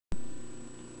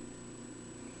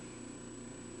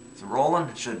Is it rolling?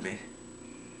 It should be.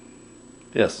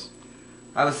 Yes.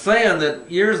 I was saying that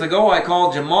years ago I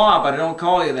called you Ma, but I don't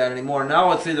call you that anymore.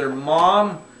 Now it's either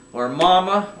Mom or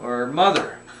Mama or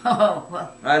Mother. Oh,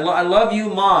 well. I love you,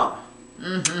 Mom.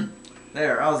 Mm-hmm.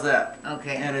 There, how's that?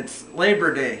 Okay. And it's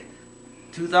Labor Day,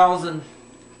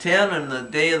 2010, and the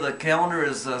day of the calendar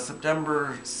is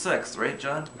September 6th, right,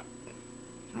 John?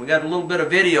 And we got a little bit of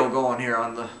video going here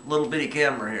on the little bitty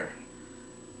camera here.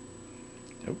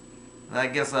 Yep. And I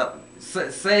guess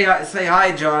say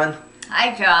hi, John.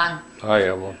 Hi, John. Hi,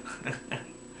 Evelyn.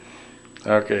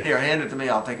 Okay. Here, hand it to me.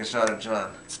 I'll take a shot at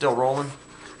John. It's still rolling?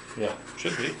 Yeah,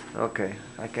 should be. Okay.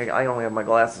 I only have my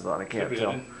glasses on. I can't Should be,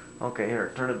 tell. I think. Okay,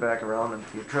 here. Turn it back around, and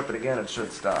if you trip it again, it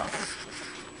should stop.